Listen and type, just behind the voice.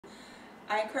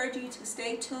I encourage you to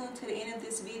stay tuned to the end of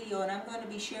this video, and I'm going to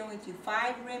be sharing with you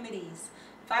 5 remedies.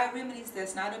 5 remedies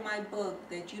that's not in my book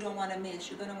that you don't want to miss.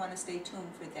 You're going to want to stay tuned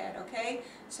for that, okay?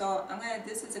 So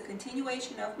this is a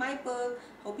continuation of my book.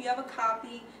 Hope you have a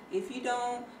copy. If you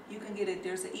don't, you can get it.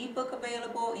 There's an ebook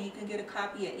available, and you can get a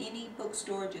copy at any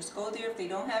bookstore. Just go there. If they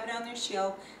don't have it on their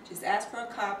shelf, just ask for a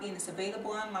copy, and it's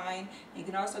available online. You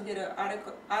can also get an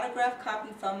autographed copy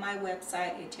from my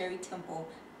website at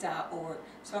territemple.org.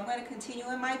 So I'm going to continue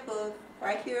in my book.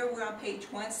 Right here, we're on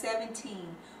page 117.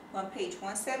 On page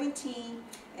 117,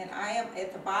 and I am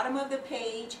at the bottom of the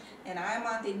page, and I am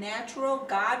on the natural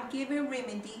God-given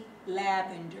remedy,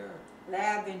 lavender.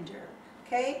 Lavender.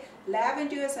 Okay?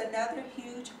 Lavender is another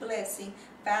huge blessing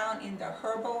found in the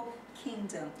herbal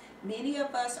kingdom. Many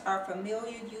of us are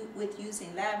familiar with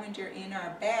using lavender in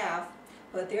our bath,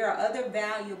 but there are other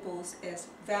valuable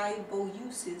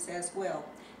uses as well.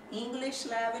 English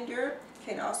lavender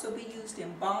can also be used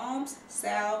in balms,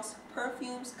 salves,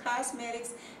 perfumes,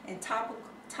 cosmetics, and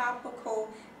topical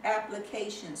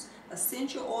applications.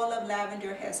 Essential oil of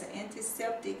lavender has an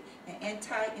antiseptic and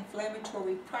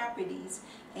anti-inflammatory properties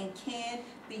and can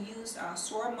be used on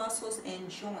sore muscles and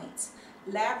joints.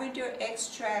 Lavender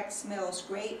extract smells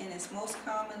great and is most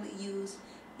commonly used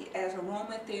as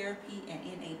aromatherapy and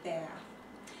in a bath.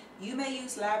 You may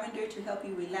use lavender to help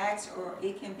you relax, or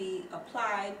it can be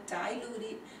applied,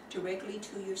 diluted, directly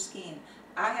to your skin.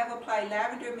 I have applied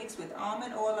lavender mixed with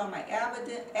almond oil on my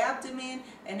abdomen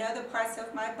and other parts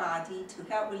of my body to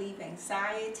help relieve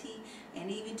anxiety and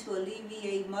even to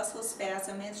alleviate muscle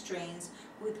spasm and strains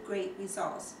with great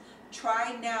results.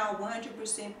 Try now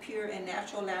 100% pure and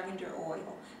natural lavender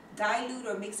oil. Dilute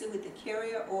or mix it with the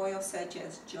carrier oil such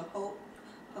as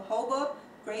jojoba,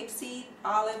 grapeseed,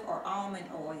 olive, or almond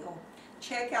oil.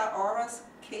 Check out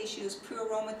Acacia's Pure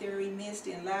Aromatherapy Mist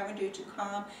in lavender to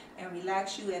calm and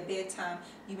relax you at bedtime.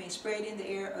 You may spray it in the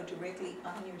air or directly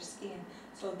on your skin.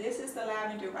 So this is the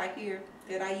lavender right here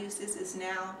that I use. This is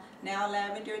now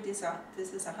lavender. This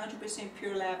is 100%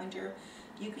 pure lavender.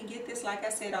 You can get this, like I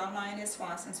said, online at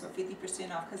Swanson's for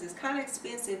 50% off because it's kind of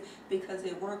expensive because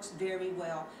it works very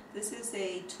well. This is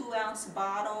a 2-ounce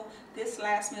bottle. This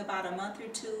lasts me about a month or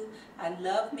 2. I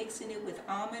love mixing it with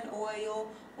almond oil.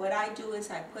 What I do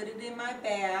is I put it in my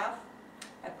bath.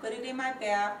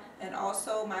 And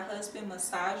also my husband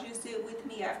massages it with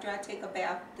me after I take a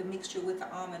bath, the mixture with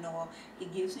the almond oil. He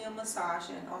gives me a massage,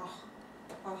 and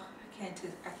I can't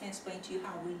explain to you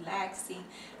how relaxing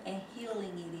and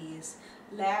healing it is.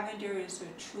 Lavender is a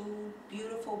true,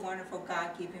 beautiful, wonderful,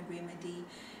 God-given remedy.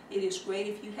 It is great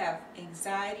if you have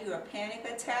anxiety or panic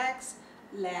attacks.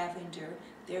 Lavender.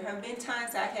 There have been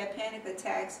times I've had panic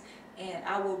attacks and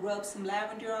I will rub some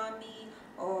lavender on me,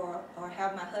 or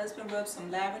have my husband rub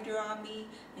some lavender on me,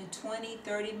 and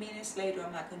 20-30 minutes later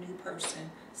I'm like a new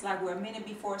person. It's like where a minute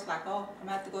before it's like, oh, I'm going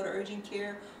to have to go to urgent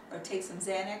care or take some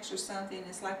Xanax or something.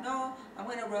 It's like, no, I'm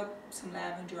going to rub some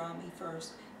lavender on me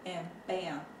first, and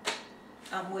bam,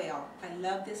 I'm well. I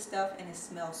love this stuff, and it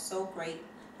smells so great.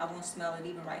 I won't smell it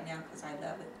even right now because I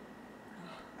love it.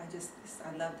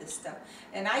 I love this stuff.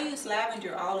 And I use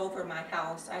lavender all over my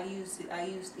house. I use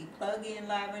the plug-in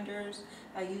lavenders.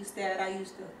 I use that. I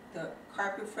use the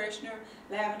carpet freshener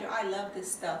lavender. I love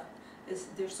this stuff.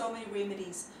 There's so many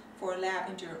remedies for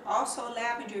lavender. Also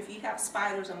lavender, if you have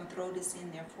spiders, I'm going to throw this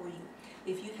in there for you.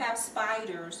 If you have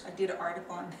spiders, I did an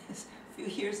article on this a few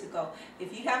years ago.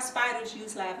 If you have spiders,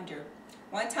 use lavender.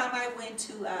 One time I went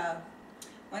to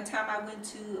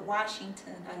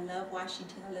Washington. I love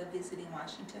Washington. I love visiting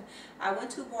Washington. I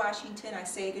went to Washington. I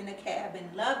stayed in a cabin.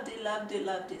 Loved it, loved it,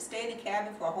 loved it. Stayed in a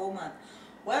cabin for a whole month.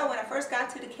 Well, when I first got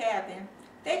to the cabin,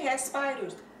 they had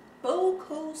spiders.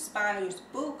 Buku spiders.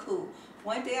 Buku.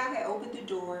 One day I had opened the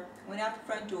door, went out the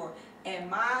front door, and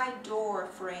my door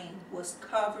frame was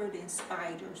covered in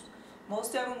spiders.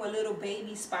 Most of them were little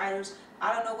baby spiders.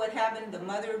 I don't know what happened. The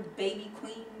mother baby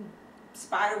queen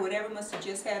spider, whatever, must have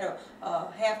just had a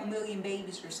 500,000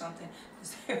 babies or something.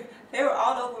 They were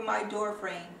all over my door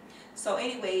frame. So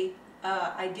anyway,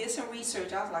 I did some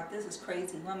research. I was like, this is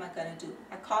crazy. What am I going to do?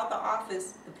 I called the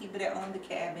office, the people that own the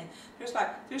cabin.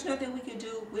 There's nothing we can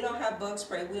do. We don't have bug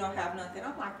spray. We don't have nothing.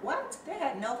 I'm like, what? They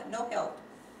had no help.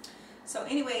 So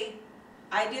anyway,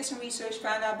 I did some research,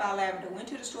 found out about lavender. Went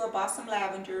to the store, bought some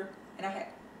lavender, and I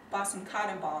bought some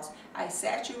cotton balls. I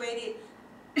saturated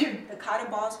the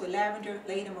cotton balls with lavender,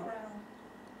 laid them around.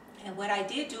 And what I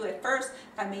did do at first,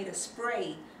 I made a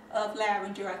spray of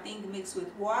lavender, I think mixed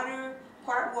with water,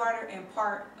 part water and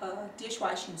part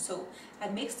dishwashing soap. I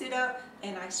mixed it up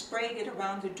and I sprayed it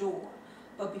around the door.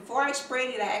 But before I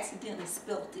sprayed it, I accidentally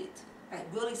spilt it. I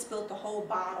really spilt the whole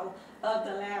bottle of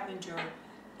the lavender.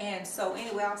 And so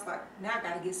anyway, I was like, now I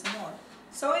gotta get some more.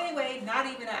 So anyway, not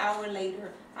even an hour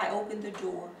later, I opened the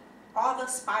door. All the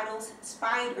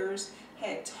spiders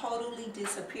had totally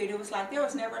disappeared. It was like there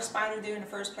was never a spider there in the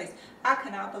first place. I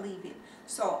cannot believe it.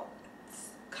 So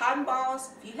cotton balls,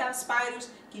 if you have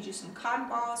spiders, get you some cotton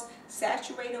balls,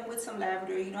 saturate them with some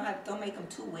lavender. You don't make them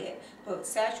too wet, but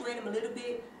saturate them a little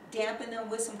bit, dampen them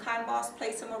with some cotton balls,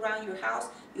 place them around your house.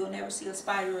 You'll never see a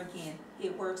spider again.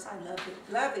 It works. I love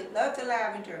it. Love it. Love the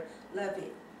lavender. Love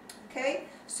it. Okay?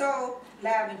 So,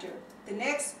 lavender. The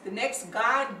next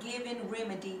God-given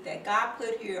remedy that God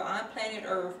put here on planet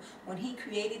Earth when He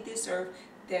created this earth,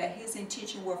 that His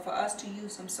intention were for us to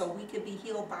use them so we could be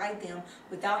healed by them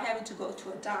without having to go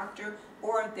to a doctor,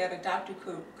 or that a doctor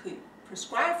could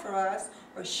prescribe for us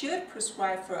or should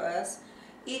prescribe for us,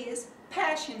 is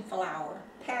passion flower.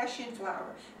 Passion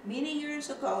flower. Many years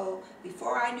ago,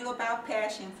 before I knew about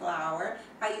passion flower,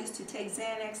 I used to take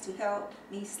Xanax to help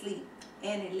me sleep,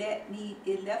 and it left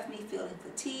me feeling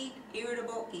fatigued,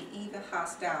 irritable, and even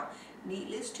hostile.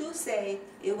 Needless to say,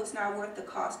 it was not worth the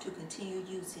cost to continue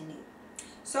using it.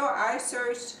 So I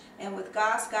searched, and with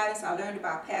God's guidance, I learned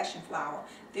about passion flower.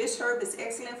 This herb is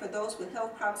excellent for those with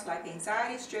health problems like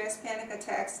anxiety, stress, panic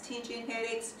attacks, tension,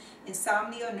 headaches,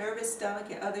 insomnia, nervous stomach,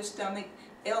 and other stomach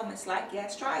ailments like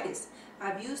gastritis.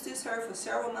 I've used this herb for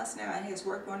several months now and it has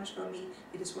worked wonders for me.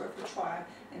 It is worth a try.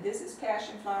 And this is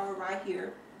passion flower right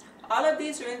here. All of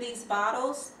these are in these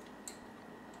bottles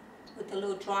with a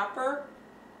little dropper.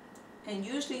 And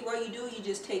usually what you do, you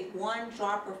just take one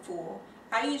dropper full.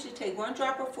 I usually take one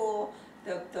dropper full.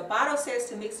 The bottle says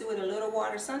to mix it with a little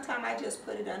water. Sometimes I just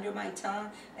put it under my tongue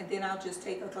and then I'll just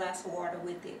take a glass of water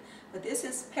with it. But this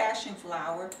is passion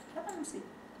flower. Let me see.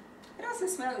 It doesn't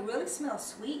smell, it really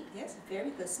smells sweet. It has a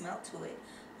very good smell to it.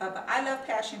 But I love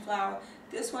passion flower.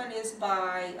 This one is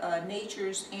by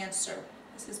Nature's Answer.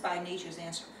 This is by Nature's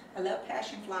Answer. I love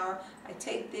passion flower. I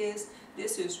take this.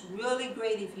 This is really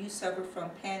great if you suffer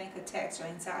from panic attacks or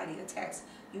anxiety attacks.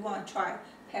 You want to try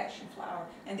passion flower.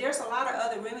 And there's a lot of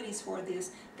other remedies for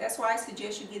this. That's why I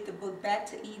suggest you get the book Back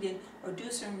to Eden or do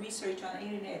some research on the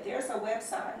internet. There's a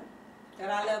website that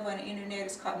I love on the internet.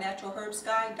 It's called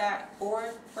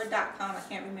naturalherbsguide.org or .com, I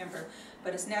can't remember,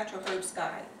 but it's Natural Herbs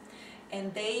Guide.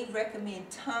 And they recommend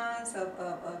tons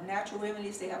of natural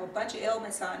remedies. They have a bunch of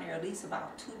ailments on there, at least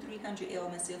about 200-300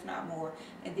 ailments, if not more.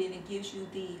 And then it gives you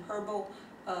the herbal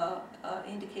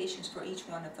indications for each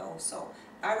one of those. So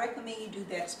I recommend you do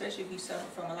that, especially if you suffer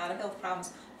from a lot of health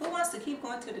problems. Who wants to keep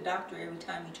going to the doctor every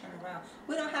time you turn around?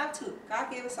 We don't have to. God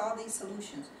gave us all these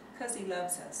solutions because He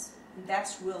loves us. And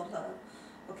that's real love.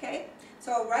 Okay?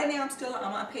 So right now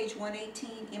I'm on page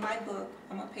 118 in my book.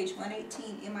 I'm on page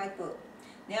 118 in my book.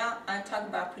 Now I'm talking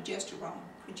about progesterone.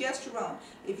 Progesterone.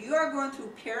 If you are going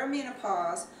through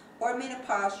perimenopause or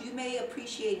menopause, you may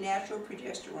appreciate natural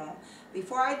progesterone.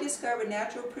 Before I discovered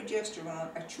natural progesterone,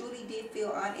 I truly did feel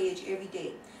on edge every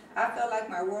day. I felt like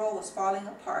my world was falling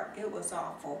apart. It was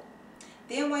awful.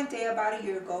 Then one day about a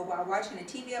year ago, while watching a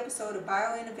TV episode of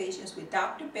Bioinnovations with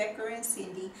Dr. Becker and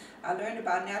Cindy, I learned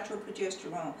about natural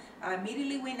progesterone. I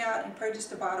immediately went out and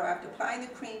purchased a bottle. After applying the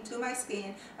cream to my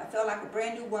skin, I felt like a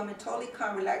brand new woman, totally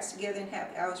calm, relaxed, together, and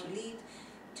happy. I was relieved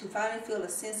to finally feel a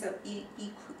sense of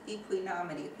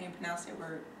equanimity. I can't pronounce that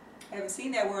word. I haven't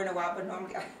seen that word in a while, but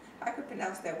normally I could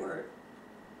pronounce that word.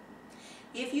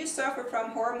 If you suffer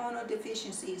from hormonal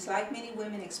deficiencies, like many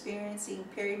women experiencing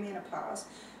perimenopause,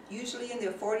 usually in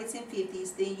their 40s and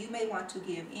 50s, then you may want to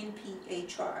give NP a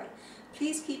try.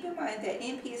 Please keep in mind that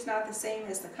NP is not the same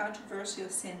as the controversial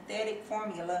synthetic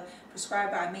formula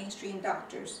prescribed by mainstream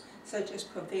doctors, such as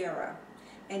Provera,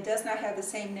 and does not have the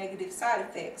same negative side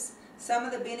effects. Some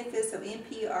of the benefits of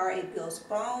NP are it builds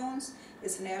bones,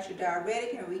 it's a natural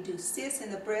diuretic, and reduces cysts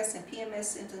in the breast and PMS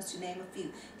symptoms, to name a few.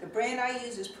 The brand I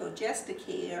use is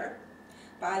Progestacare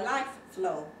by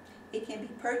LifeFlow. It can be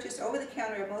purchased over the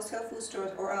counter at most health food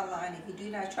stores or online. If you do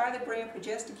not try the brand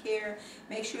Progestacare,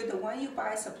 make sure the one you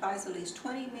buy supplies at least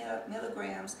 20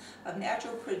 milligrams of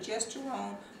natural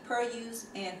progesterone per use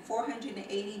and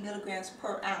 480 milligrams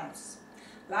per ounce.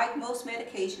 Like most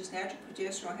medications, natural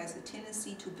progesterone has a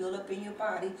tendency to build up in your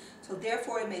body, so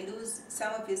therefore it may lose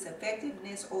some of its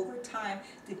effectiveness over time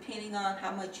depending on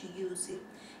how much you use it.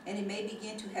 And it may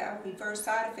begin to have reverse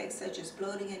side effects such as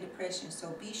bloating and depression.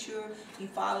 So be sure you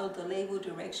follow the label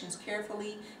directions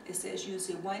carefully. It says use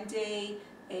it one day,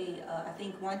 I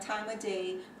think one time a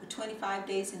day for 25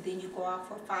 days, and then you go off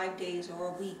for 5 days or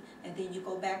a week, and then you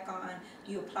go back on.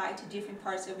 You apply it to different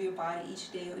parts of your body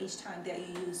each day or each time that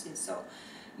you use it. So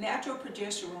natural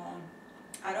progesterone,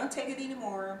 I don't take it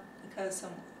anymore because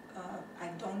I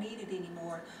don't need it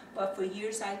anymore. But for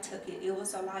years I took it. It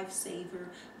was a lifesaver.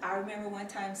 I remember one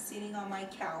time sitting on my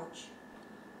couch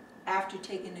after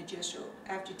taking natural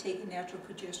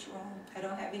progesterone. I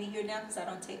don't have any here now because I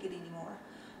don't take it anymore.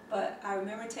 But I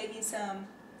remember taking some,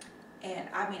 and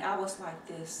I mean, I was like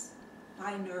this.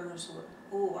 My nerves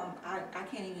were, I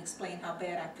can't even explain how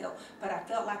bad I felt. But I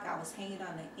felt like I was hanging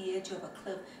on the edge of a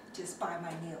cliff just by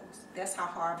my nails. That's how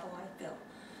horrible I felt.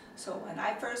 So when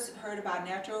I first heard about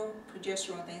natural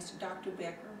progesterone, thanks to Dr.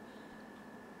 Becker,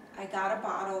 I got a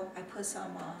bottle, I put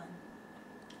some on.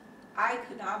 I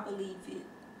could not believe it.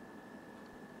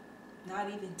 Not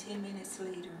even 10 minutes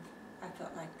later, I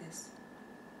felt like this.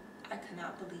 I could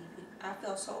not believe it. I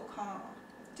felt so calm.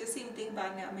 Just even thinking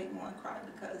about it now make me want to cry,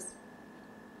 because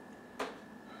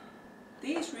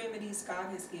these remedies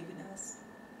God has given us,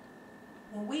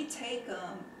 when we take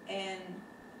them and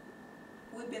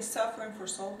we've been suffering for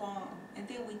so long, and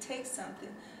then we take something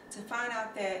to find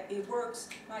out that it works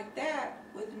like that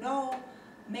with no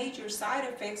major side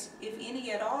effects, if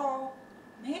any at all,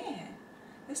 man,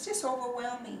 it's just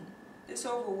overwhelming. It's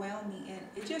overwhelming, and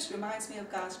it just reminds me of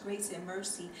God's grace and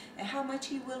mercy and how much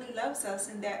He really loves us,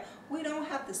 and that we don't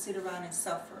have to sit around and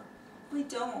suffer. We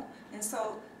don't. And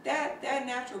so that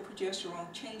natural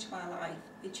progesterone changed my life.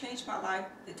 It changed my life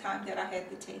the time that I had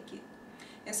to take it.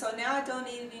 And so now I don't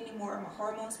need it anymore. My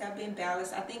hormones have been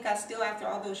balanced. I think I still, after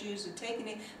all those years of taking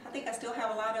it, I think I still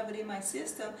have a lot of it in my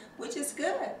system, which is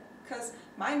good, because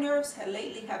my nerves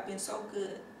lately have been so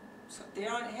good. So they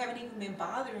haven't even been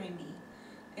bothering me.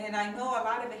 And I know a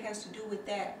lot of it has to do with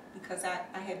that, because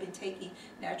I have been taking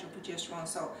natural progesterone.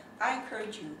 So I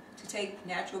encourage you to take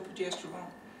natural progesterone.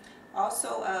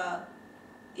 Also,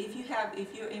 if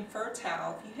you're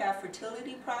infertile, if you have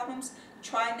fertility problems,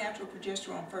 try natural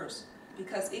progesterone first,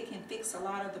 because it can fix a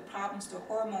lot of the problems, the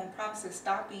hormone problems that's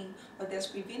stopping or that's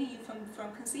preventing you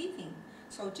from conceiving.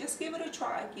 So just give it a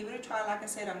try. Give it a try. Like I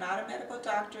said, I'm not a medical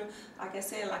doctor. Like I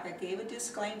said, like I gave a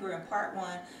disclaimer in part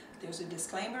 1. There's a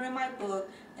disclaimer in my book,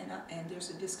 and there's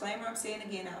a disclaimer I'm saying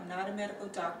again. I'm not a medical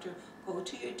doctor. Go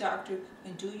to your doctor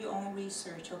and do your own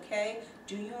research, okay?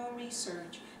 Do your own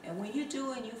research. And when you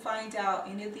do and you find out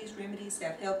any of these remedies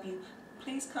that help you,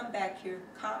 please come back here,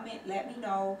 comment, let me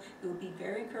know. It will be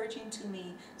very encouraging to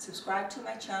me. Subscribe to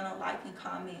my channel, like and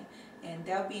comment. And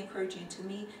that'll be encouraging to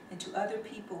me and to other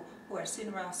people who are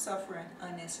sitting around suffering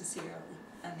unnecessarily,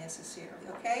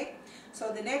 okay?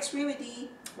 So the next remedy,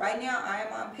 right now I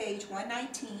am on page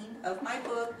 119 of my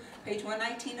book,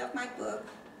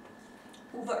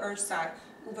 Uva Earthside.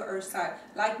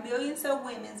 Like millions of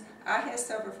women, I have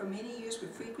suffered for many years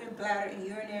with frequent bladder and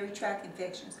urinary tract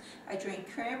infections. I drink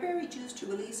cranberry juice to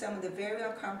relieve some of the very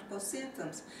uncomfortable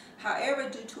symptoms. However,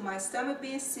 due to my stomach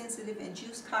being sensitive and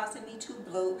juice causing me to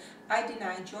bloat, I did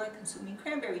not enjoy consuming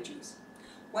cranberry juice.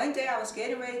 One day I was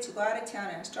getting ready to go out of town,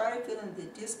 and I started feeling the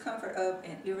discomfort of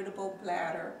an irritable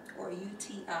bladder, or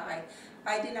UTI.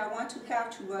 I did not want to have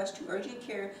to rush to urgent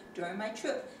care during my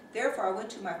trip. Therefore, I went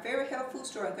to my favorite health food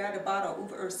store and grabbed a bottle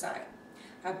of Uva Earthside.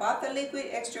 I bought the liquid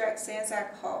extract sans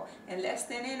alcohol. In less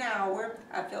than an hour,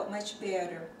 I felt much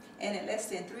better. And in less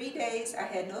than 3 days, I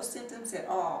had no symptoms at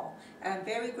all. I am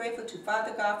very grateful to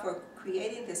Father God for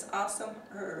creating this awesome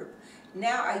herb.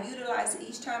 Now I utilize it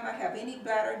each time I have any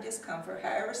bladder discomfort.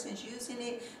 However, since using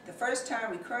it the first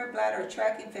time, recurrent bladder or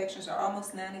tract infections are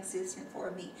almost non-existent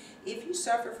for me. If you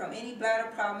suffer from any bladder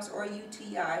problems or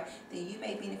UTI, then you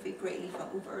may benefit greatly from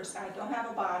Uva Earthside. I don't have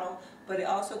a bottle, but it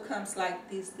also comes like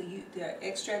these, the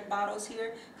extract bottles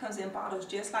here, comes in bottles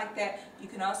just like that. You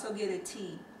can also get a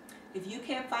tea. If you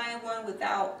can't find one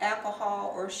without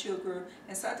alcohol or sugar,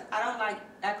 and something, I don't like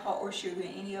alcohol or sugar in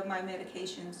any of my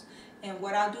medications, and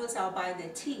what I'll do is I'll buy the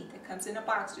tea that comes in a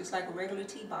box, just like a regular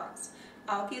tea box.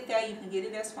 I'll get that. You can get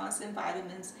it as Swanson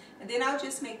vitamins, and then I'll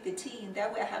just make the tea, and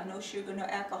that way I have no sugar, no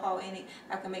alcohol in it.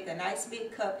 I can make a nice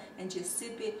big cup and just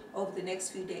sip it over the next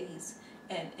few days.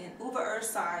 And Uva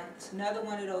Earthside is another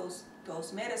one of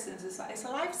those medicines. It's a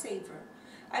lifesaver.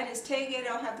 I just take it. I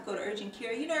don't have to go to urgent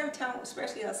care. You know, every time,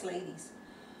 especially us ladies,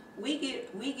 we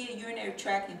get urinary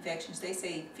tract infections. They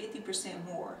say 50%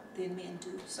 more than men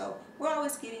do. So we're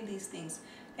always getting these things,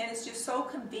 and it's just so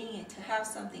convenient to have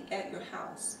something at your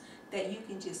house that you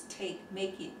can just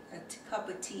make it a cup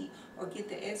of tea or get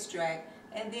the extract,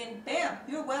 and then bam,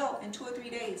 you're well in 2 or 3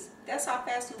 days. That's how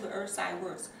fast Uva Earthside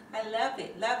works. I love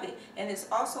it, and it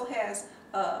also helps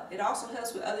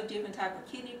with other different type of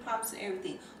kidney problems and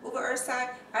everything. Uva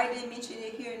Earthside, I didn't mention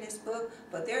it here in this book,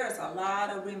 but there is a lot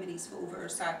of remedies for Uva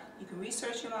Earthside. You can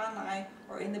research them online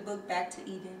or in the book Back to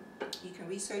Eden. You can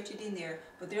research it in there,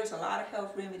 but there's a lot of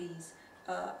health remedies,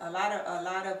 a lot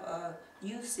of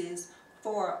uses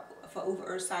for for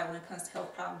Urinary when it comes to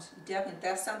health problems. Definitely,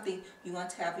 that's something you want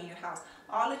to have in your house.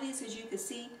 All of these, as you can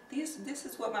see, this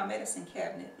is what my medicine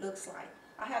cabinet looks like.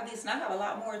 I have these, and I have a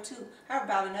lot more too. I have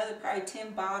about another probably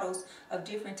 10 bottles of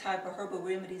different type of herbal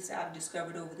remedies that I've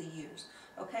discovered over the years.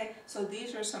 Okay, so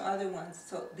these are some other ones.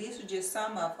 So these are just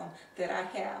some of them that I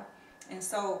have. And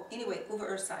so anyway,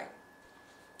 Urinary.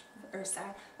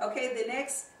 Okay,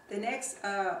 the next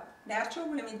natural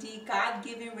remedy,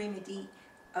 God-given remedy,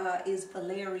 is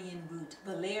valerian root.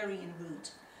 Valerian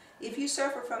root. If you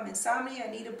suffer from insomnia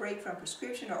and need a break from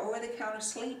prescription or over-the-counter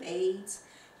sleep aids,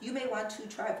 you may want to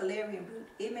try valerian root.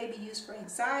 It may be used for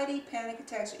anxiety, panic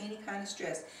attacks, or any kind of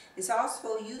stress. It's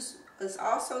also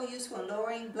useful in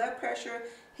lowering blood pressure,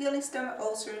 healing stomach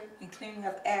ulcer, and clearing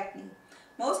up acne.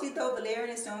 Mostly though,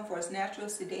 valerian is known for its natural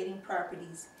sedating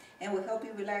properties and will help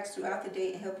you relax throughout the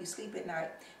day and help you sleep at night.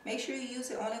 Make sure you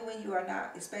use it only when you are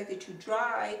not expected to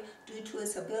drive due to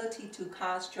its ability to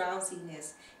cause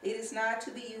drowsiness. It is not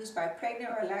to be used by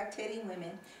pregnant or lactating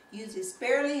women. Use it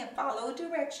sparingly and follow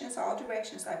directions, all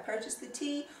directions. I purchased the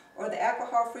tea or the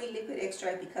alcohol-free liquid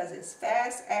extract because it's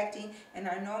fast-acting, and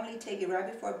I normally take it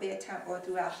right before bedtime or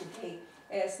throughout the day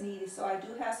as needed. So I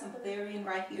do have some valerian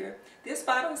right here. This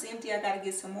bottle is empty. I got to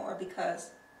get some more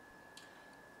because,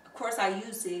 of course, I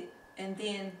use it. And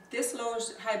then this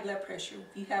lowers high blood pressure.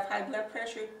 If you have high blood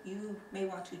pressure, you may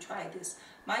want to try this.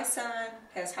 My son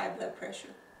has high blood pressure,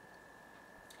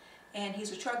 and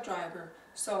he's a truck driver,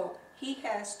 so he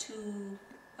has to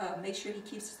make sure he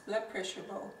keeps his blood pressure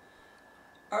low.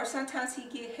 Or sometimes he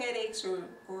get headaches or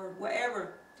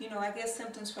whatever, you know, I guess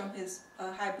symptoms from his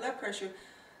high blood pressure.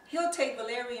 He'll take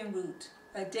valerian root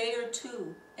a day or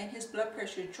two, and his blood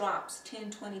pressure drops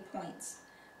 10-20 points.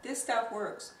 This stuff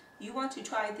works. You want to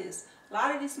try this. A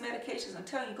lot of these medications, I'm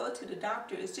telling you, go to the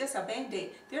doctor. It's just a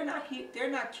Band-Aid. They're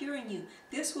not curing you.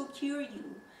 This will cure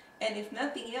you. And if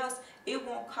nothing else, it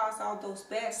won't cause all those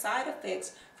bad side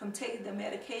effects from taking the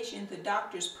medication the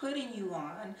doctor's putting you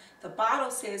on. The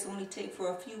bottle says only take for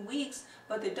a few weeks,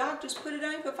 but the doctors put it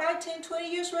on you for 5, 10,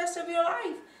 20 years, rest of your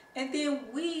life. And then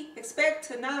we expect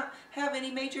to not have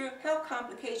any major health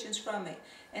complications from it.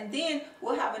 And then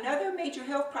we'll have another major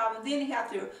health problem. Then they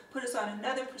have to put us on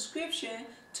another prescription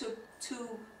to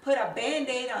put a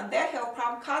Band-Aid on that health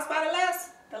problem caused by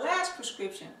the last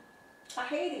prescription. I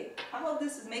hate it. I hope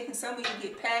this is making some of you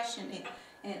get passionate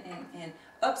and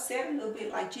upset a little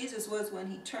bit like Jesus was when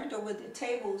he turned over the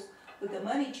tables with the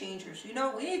money changers. You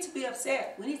know, we need to be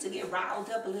upset. We need to get riled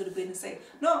up a little bit and say,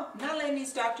 no, I'm not letting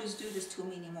these doctors do this to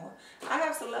me anymore. I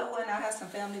have some loved ones, I have some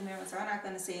family members, I'm not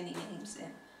going to say any names.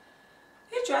 And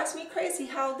it drives me crazy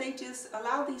how they just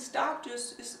allow these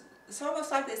doctors, it's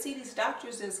almost like they see these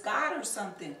doctors as God or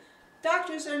something.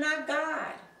 Doctors are not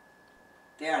God.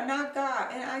 They are not God.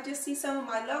 And I just see some of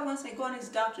my loved ones, they go on these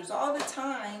doctors all the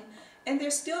time, and they're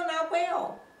still not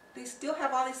well. They still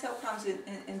have all these health problems,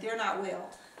 and they're not well.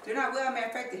 They're not well. Matter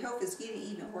of fact, the health is getting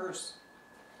even worse.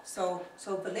 So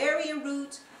valerian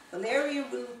root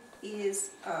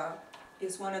is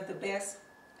one of the best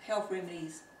health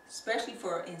remedies, especially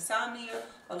for insomnia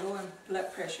or lowering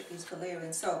blood pressure, is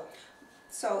valerian.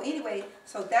 So anyway,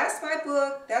 so that's my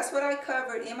book. That's what I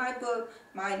covered in my book,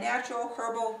 my natural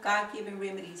herbal God-given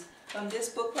remedies. From this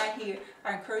book right here,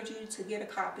 I encourage you to get a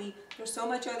copy. There's so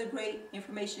much other great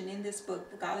information in this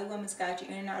book, The Godly Woman's Guide to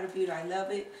Inner and Outer Beauty. I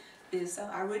love it.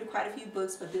 I've written quite a few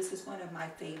books, but this is one of my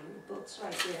favorite books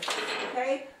right there.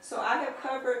 Okay, so I have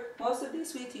covered most of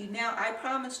this with you. Now, I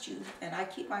promised you, and I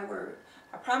keep my word,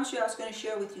 I promised you I was going to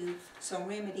share with you some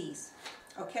remedies.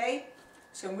 Okay,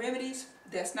 some remedies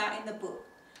that's not in the book.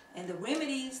 And the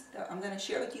remedies, I'm going to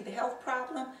share with you the health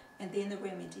problem and then the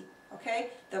remedy. Okay,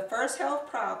 the first health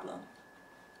problem,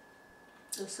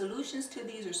 the solutions to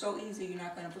these are so easy you're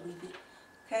not going to believe it.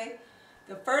 Okay.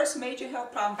 The first major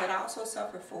health problem that I also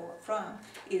suffer from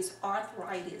is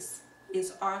arthritis.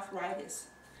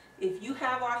 If you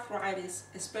have arthritis,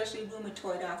 especially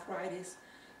rheumatoid arthritis,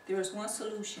 there is one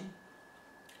solution.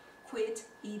 Quit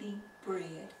eating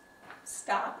bread.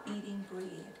 Stop eating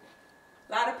bread.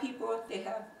 A lot of people, they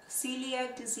have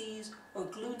celiac disease or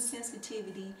gluten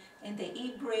sensitivity, and they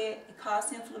eat bread, it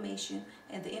causes inflammation,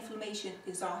 and the inflammation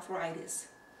is arthritis.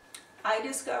 I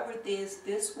discovered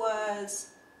this was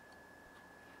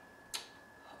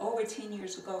over 10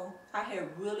 years ago. I had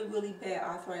really bad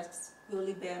arthritis,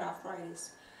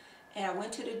 And I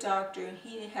went to the doctor, and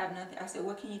he didn't have nothing. I said,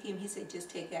 what can you give me? He said, just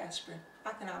take aspirin.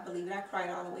 I cannot believe it. I cried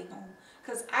all the way home.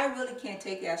 Because I really can't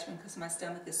take aspirin because my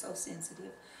stomach is so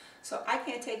sensitive. So I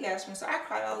can't take aspirin. So I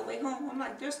cried all the way home. I'm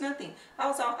like, there's nothing. I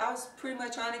was pretty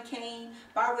much on a cane,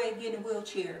 by way of getting a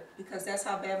wheelchair, because that's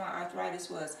how bad my arthritis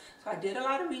was. So I did a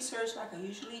lot of research like I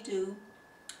usually do.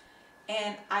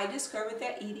 And I discovered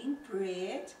that eating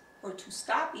bread, or to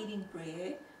stop eating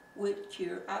bread, would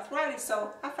cure arthritis.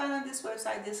 So I found on this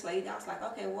website this lady. I was like,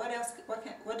 okay, what else?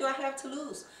 What do I have to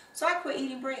lose? So I quit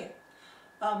eating bread.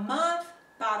 About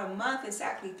a month,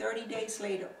 exactly 30 days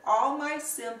later, all my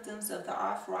symptoms of the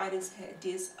arthritis had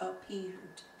disappeared.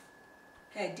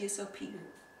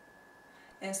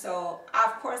 And so,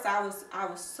 of course, I was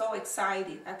so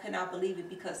excited. I could not believe it,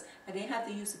 because I didn't have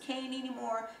to use a cane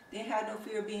anymore. Didn't have no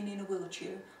fear of being in a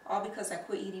wheelchair. All because I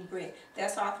quit eating bread.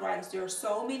 That's arthritis. There are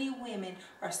so many women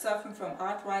are suffering from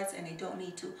arthritis and they don't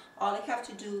need to. All they have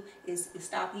to do is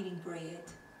stop eating bread.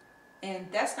 And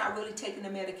that's not really taking the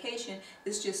medication.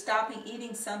 It's just stopping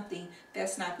eating something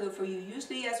that's not good for you.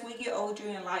 Usually as we get older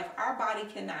in life, our body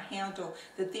cannot handle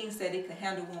the things that it can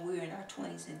handle when we're in our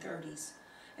 20s and 30s.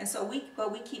 And so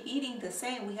we keep eating the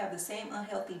same. We have the same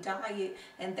unhealthy diet,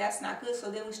 and that's not good.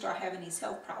 So then we start having these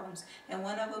health problems. And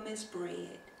one of them is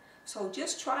bread. So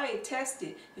just try it, test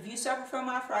it. If you suffer from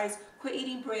arthritis, quit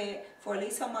eating bread for at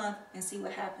least a month and see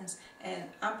what happens. And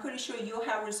I'm pretty sure you'll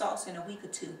have results in a week or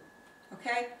two.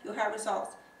 Okay? You'll have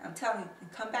results. I'm telling you.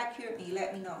 And come back here and you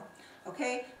let me know.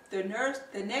 Okay? The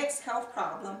next health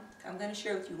problem I'm going to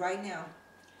share with you right now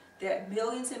that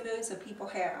millions and millions of people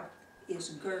have is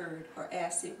GERD, or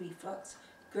acid reflux.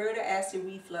 GERD, or acid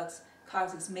reflux,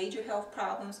 causes major health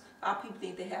problems. A lot of people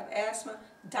think they have asthma,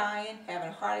 dying, having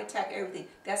a heart attack, everything.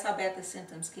 That's how bad the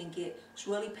symptoms can get. It's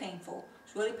really painful.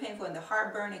 It's really painful, and the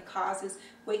heartburn it causes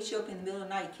wakes you up in the middle of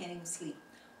the night, you can't even sleep.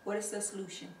 What is the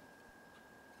solution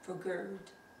for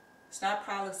GERD? It's not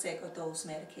Prilosec or those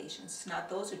medications. It's not.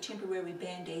 Those are temporary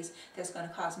band-aids that's going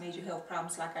to cause major health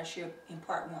problems, like I shared in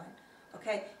part 1.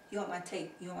 Okay, you don't want to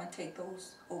take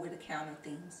those over-the-counter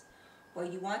things. What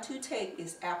you want to take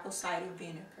is apple cider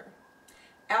vinegar.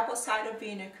 Apple cider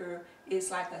vinegar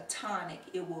is like a tonic.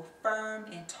 It will firm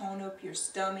and tone up your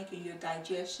stomach and your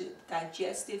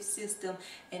digestive system,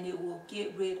 and it will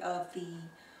get rid of the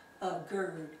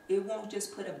GERD. It won't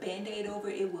just put a band-aid over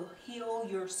it. It will heal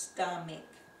your stomach.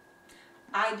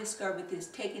 I discovered this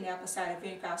taking apple cider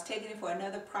vinegar. I was taking it for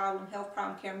another problem, health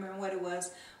problem, can't remember what it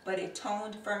was, but it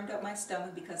firmed up my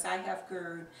stomach because I have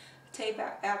GERD. Take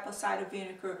apple cider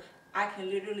vinegar, I can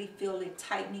literally feel it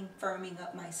tightening, firming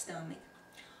up my stomach.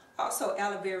 Also,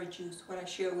 aloe vera juice, what I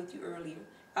shared with you earlier.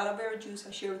 Aloe vera juice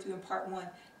I shared with you in part 1,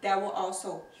 that will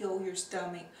also heal your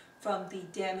stomach from the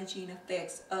damaging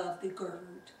effects of the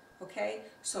GERD. Okay,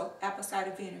 so apple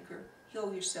cider vinegar,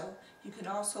 heal yourself. You can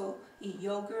also eat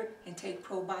yogurt and take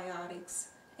probiotics.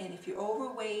 And if you're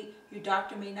overweight, your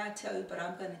doctor may not tell you, but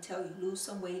I'm going to tell you, lose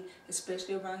some weight,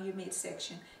 especially around your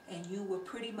midsection, and you will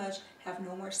pretty much have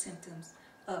no more symptoms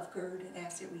of GERD and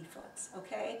acid reflux.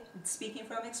 Okay? I'm speaking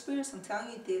from experience. I'm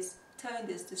telling you this.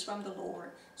 This is from the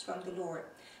Lord. It's from the Lord.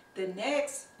 The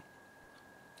next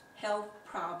health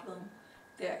problem,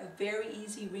 that a very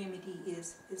easy remedy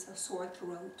is a sore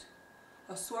throat.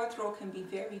 A sore throat can be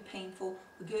very painful.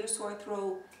 We get a sore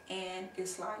throat and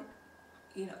it's like,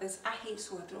 you know, I hate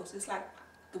sore throats. It's like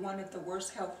one of the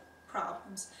worst health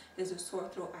problems is a sore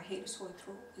throat. I hate a sore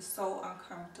throat. It's so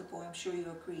uncomfortable. I'm sure you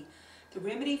agree. The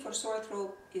remedy for sore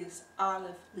throat is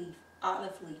olive leaf.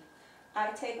 Olive leaf.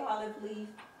 I take olive leaf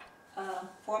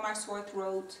for my sore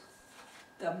throat.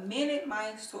 The minute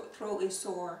my throat is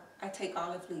sore, I take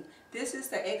olive leaf. This is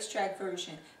the extract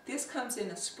version. This comes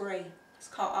in a spray. It's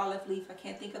called olive leaf. I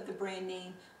can't think of the brand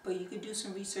name, but you can do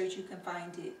some research. You can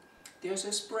find it. There's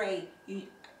a spray.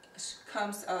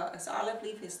 It's olive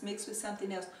leaf. It's mixed with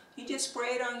something else. You just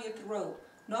spray it on your throat.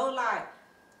 No lie.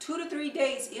 2 to 3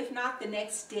 days, if not the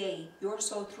next day, your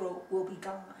sore throat will be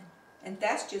gone. And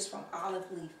that's just from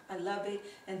olive leaf. I love it.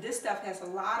 And this stuff has a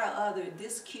lot of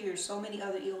this cures so many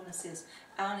other illnesses.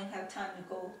 I don't even have time to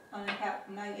go. I'm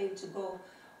not able to go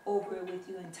over it with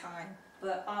you in time.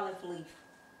 But olive leaf.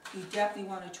 You definitely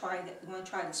want to try that. You want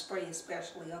to try the spray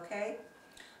especially, okay?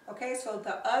 Okay, so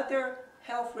the other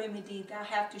health remedy that I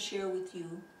have to share with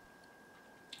you,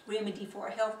 remedy for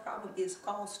a health problem, is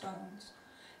gallstones.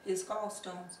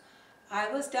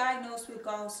 I was diagnosed with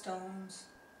gallstones,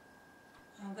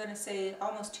 I'm going to say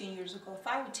almost 10 years ago,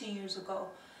 5 or 10 years ago.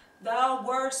 The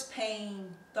worst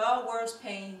pain.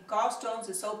 Gallstones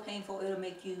is so painful it'll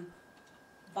make you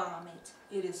vomit.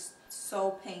 It is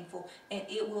so painful, and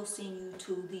it will send you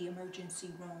to the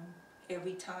emergency room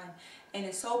every time. And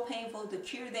it's so painful. The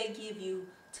cure they give you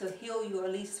to heal you, or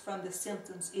at least from the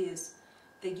symptoms, is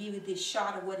they give you this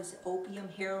shot of, what is it, opium,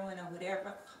 heroin, or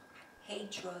whatever. I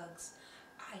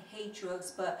hate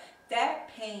drugs, but that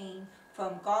pain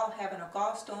from having a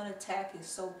gallstone attack is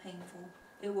so painful.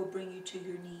 It will bring you to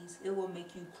your knees. It will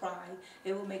make you cry.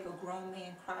 It will make a grown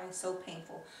man cry. It's so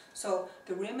painful. So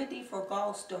the remedy for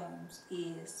gallstones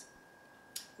is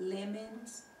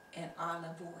lemons and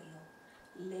olive oil.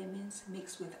 Lemons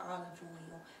mixed with olive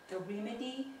oil. The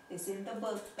remedy is in the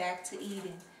book, Back to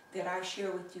Eden, that I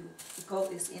share with you.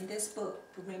 It's in this book.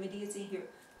 The remedy is in here.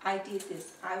 I did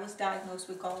this. I was diagnosed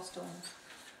with gallstones.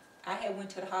 I had went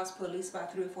to the hospital at least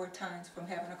about 3 or 4 times from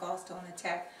having a gallstone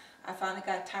attack. I finally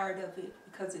got tired of it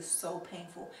because it's so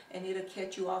painful. And it'll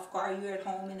catch you off guard. You're at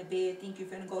home in the bed, think you're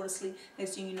going to go to sleep.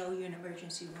 Next thing you know, you're in the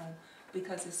emergency room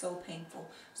because it's so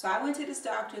painful. So I went to this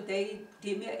doctor. They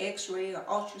did me an x-ray or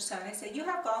ultrasound. They said, you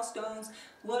have gallstones.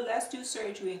 Well, let's do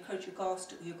surgery and cut your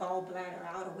gallbladder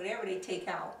out or whatever they take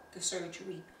out, the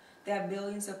surgery that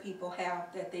millions of people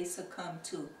have that they succumb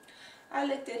to. I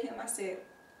looked at him. I said,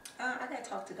 I got to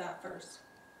talk to God first.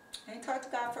 I ain't talk to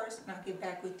God first, and I'll get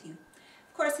back with you.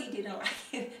 Of course, he didn't like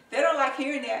it. They don't like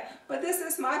hearing that, but this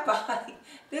is my body.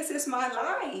 This is my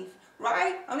life,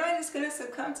 right? I'm not just going to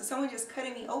succumb to someone just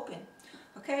cutting me open,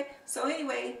 okay? So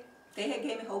anyway, they had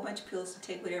gave me a whole bunch of pills to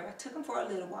take, whatever. I took them for a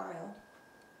little while.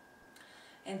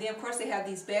 And then, of course, they have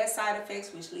these bad side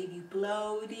effects, which leave you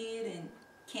bloated and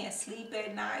can't sleep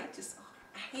at night. Just, oh,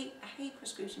 I hate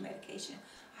prescription medication.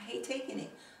 I hate taking it.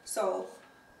 So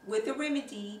with the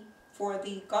remedy for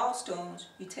the gallstones,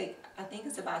 you take, I think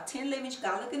it's about 10 lemons. You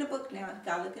gotta look in the book now. You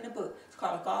gotta look in the book. It's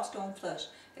called a gallstone flush.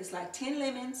 It's like 10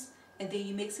 lemons, and then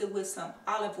you mix it with some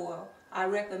olive oil. I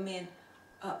recommend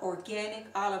organic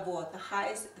olive oil, the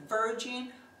highest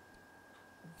virgin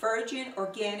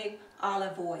organic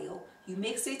olive oil. You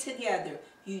mix it together.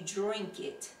 You drink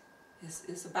it.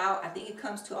 It's about, I think it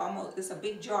comes to almost, it's a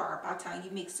big jar by the time you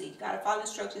mix it. You gotta follow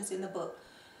instructions in the book.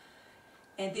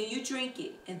 And then you drink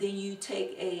it, and then you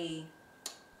take a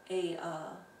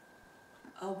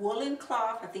woolen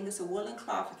cloth. I think it's a woolen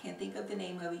cloth. I can't think of the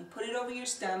name of it. You put it over your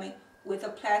stomach with a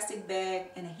plastic bag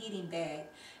and a heating bag,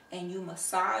 and you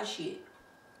massage it.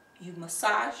 You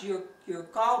massage your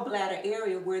gallbladder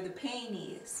area where the pain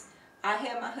is. I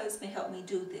had my husband help me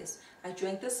do this. I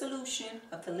drank the solution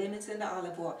of the lemons and the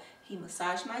olive oil. He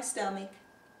massaged my stomach.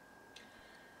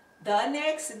 The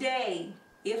next day,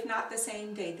 if not the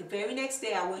same day, the very next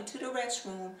day, I went to the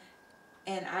restroom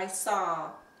and I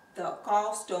saw the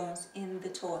gallstones in the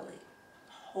toilet.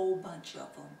 A whole bunch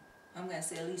of them. I'm going to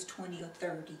say at least 20 or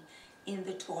 30 in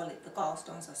the toilet. The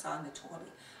gallstones I saw in the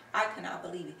toilet. I cannot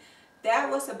believe it. That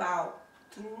was about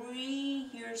 3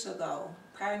 years ago.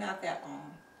 Probably not that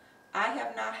long. I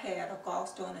have not had a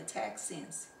gallstone attack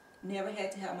since. Never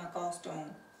had to have my gallstone,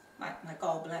 my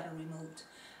gallbladder removed.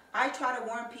 I try to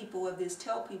warn people of this,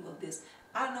 tell people of this.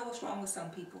 I don't know what's wrong with some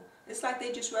people. It's like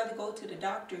they just rather go to the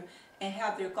doctor and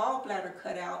have their gallbladder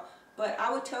cut out. But I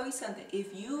would tell you something.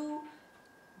 If you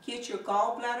get your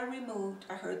gallbladder removed,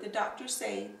 I heard the doctor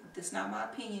say, this is not my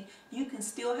opinion, you can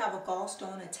still have a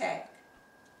gallstone attack.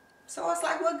 So it's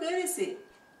like, what good is it?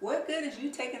 What good is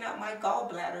you taking out my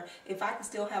gallbladder if I can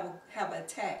still have an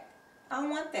attack? I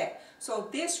don't want that. So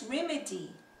this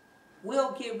remedy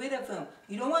will get rid of them.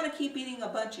 You don't want to keep eating a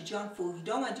bunch of junk food. You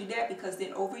don't want to do that because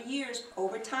then over years,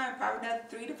 over time, probably another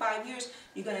 3 to 5 years,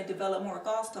 you're going to develop more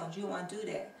gallstones. You don't want to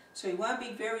do that. So you want to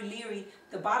be very leery.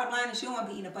 The bottom line is you don't want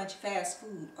to be eating a bunch of fast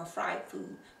food or fried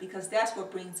food because that's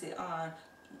what brings it on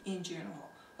in general.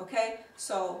 Okay?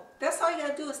 So that's all you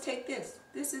got to do is take this.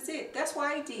 This is it. That's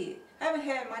why I did. I haven't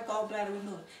had my gallbladder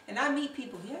removed. And I meet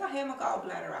people, yeah, I had my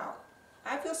gallbladder out.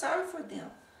 I feel sorry for them.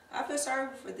 I feel sorry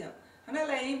for them. I'm not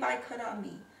letting anybody cut on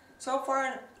me. So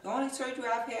far, the only surgery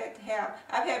I've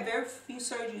had very few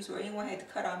surgeries where anyone had to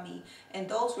cut on me. And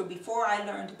those were before I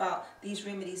learned about these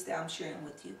remedies that I'm sharing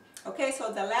with you. Okay,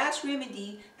 so the last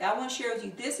remedy that I want to share with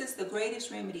you, this is the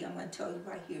greatest remedy I'm going to tell you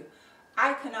right here.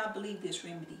 I cannot believe this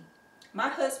remedy. My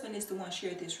husband is the one who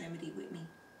shared this remedy with me.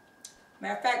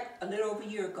 Matter of fact, a little over a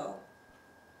year ago,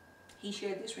 he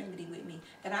shared this remedy with me,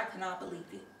 and I cannot believe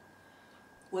it.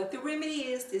 What the remedy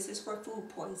is, this is for food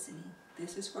poisoning.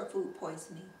 This is for food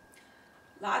poisoning.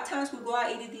 A lot of times we go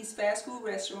out and eat at these fast food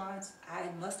restaurants. I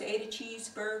must have ate a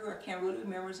cheeseburger. I can't really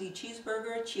remember. It was either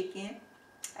cheeseburger or chicken.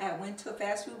 I went to a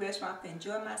fast food restaurant,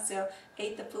 enjoyed myself,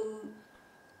 ate the food.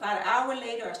 About an hour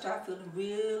later, I started feeling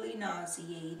really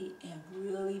nauseated and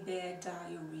really bad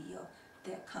diarrhea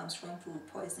that comes from food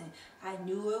poisoning. I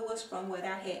knew it was from what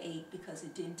I had ate because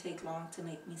it didn't take long to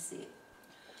make me sick.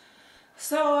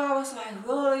 So I was like,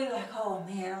 really, like, oh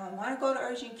man, I want to go to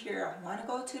urgent care. I want to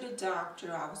go to the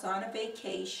doctor. I was on a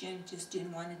vacation, just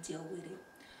didn't want to deal with it.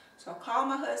 So I called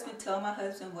my husband, tell my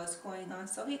husband what's going on.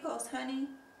 So he goes, honey,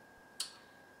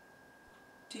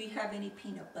 do you have any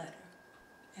peanut butter?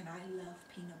 And I love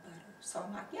peanut butter. So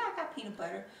I'm like, yeah, I got peanut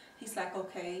butter. He's like,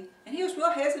 okay. And he was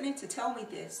real hesitant to tell me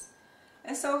this.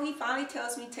 And so he finally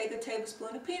tells me, take a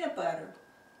tablespoon of peanut butter.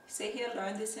 He said he had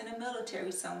learned this in the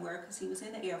military somewhere because he was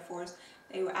in the Air Force.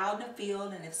 They were out in the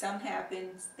field, and if something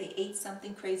happens, they ate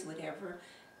something crazy, whatever,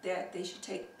 that they should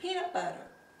take peanut butter.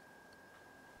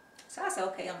 So I said,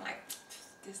 okay. I'm like,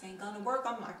 this ain't gonna work.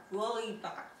 I'm like, really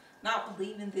not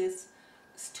believing this.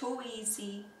 It's too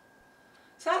easy.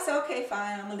 So I said, okay,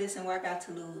 fine. I'm gonna listen what I got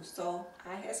to lose. So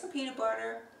I had some peanut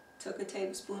butter, took a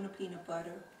tablespoon of peanut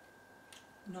butter.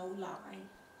 No lie.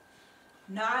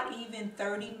 Not even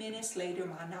 30 minutes later,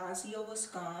 my nausea was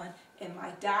gone and my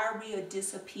diarrhea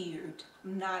disappeared.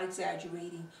 I'm not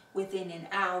exaggerating. Within an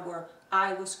hour,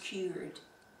 I was cured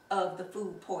of the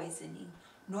food poisoning.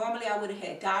 Normally, I would have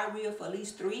had diarrhea for at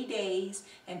least 3 days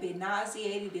and been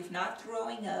nauseated, if not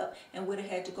throwing up, and would have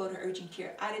had to go to urgent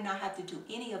care. I did not have to do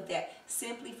any of that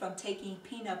simply from taking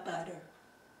peanut butter.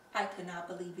 I could not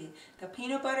believe it. The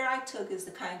peanut butter I took is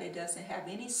the kind that doesn't have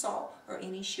any salt or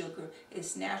any sugar.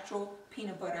 It's natural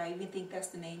peanut butter. I even think that's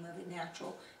the name of it,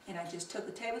 natural. And I just took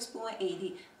a tablespoon, ate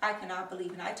it. I cannot believe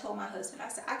it. And I told my husband, I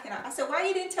said, I cannot. I said, why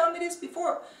you didn't tell me this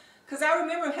before? Because I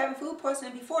remember having food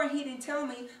poisoning before and he didn't tell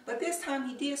me. But this time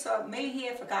he did, so maybe he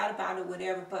had forgot about it or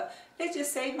whatever. But it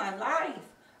just saved my life.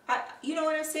 You know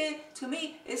what I said? To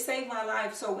me, it saved my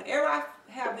life. So whenever I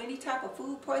have any type of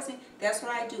food poisoning, that's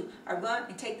what I do. I run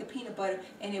and take the peanut butter,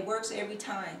 and it works every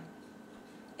time.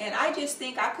 And I just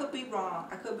think, I could be wrong.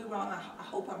 I could be wrong. I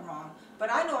hope I'm wrong.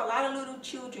 But I know a lot of little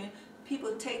children,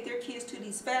 people take their kids to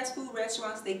these fast food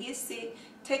restaurants. They get sick,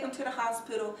 take them to the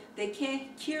hospital. They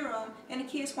can't cure them, and the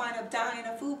kids wind up dying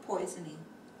of food poisoning.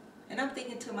 And I'm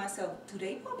thinking to myself, do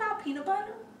they know about peanut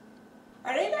butter?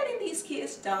 Are they letting these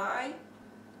kids die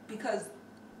because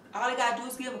all they got to do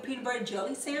is give them a peanut butter and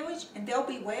jelly sandwich and they'll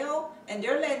be well? And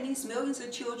they're letting these millions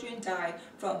of children die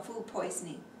from food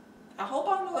poisoning. I hope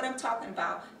I know what I'm talking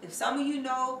about. If some of you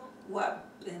know what,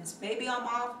 and maybe I'm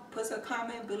off, put a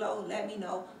comment below, let me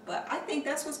know. But I think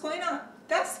that's what's going on.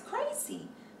 That's crazy.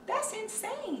 That's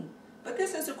insane. But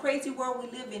this is a crazy world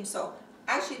we live in, so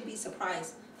I shouldn't be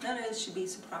surprised. None of us should be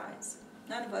surprised.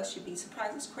 None of us should be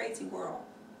surprised. It's a crazy world.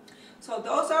 So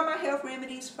those are my health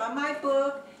remedies from my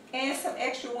book, and some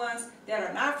extra ones that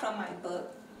are not from my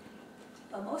book.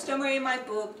 But most of them are in my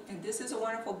book, and this is a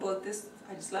wonderful book.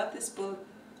 I just love this book.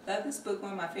 Love this book,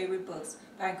 one of my favorite books.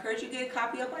 But I encourage you to get a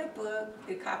copy of my book.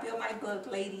 Get a copy of my book,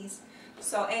 ladies.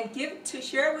 So, and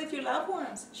share it with your loved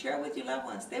ones. Share it with your loved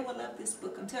ones. They will love this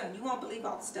book. I'm telling you, you won't believe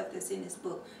all the stuff that's in this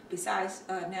book. Besides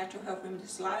natural health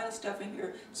remedies, a lot of stuff in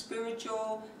here.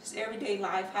 Spiritual, just everyday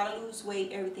life, how to lose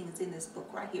weight, everything is in this book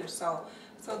right here. So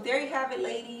there you have it,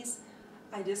 ladies.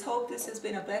 I just hope this has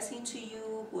been a blessing to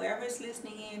you. Whoever is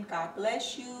listening in, God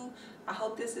bless you. I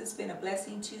hope this has been a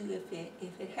blessing to you.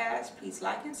 If it has, please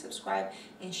like and subscribe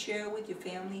and share it with your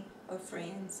family or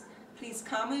friends. Please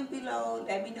comment below.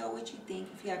 Let me know what you think.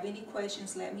 If you have any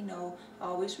questions, let me know. I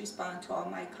always respond to all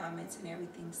my comments and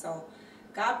everything. So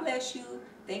God bless you.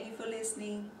 Thank you for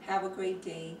listening. Have a great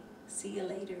day. See you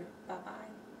later. Bye-bye.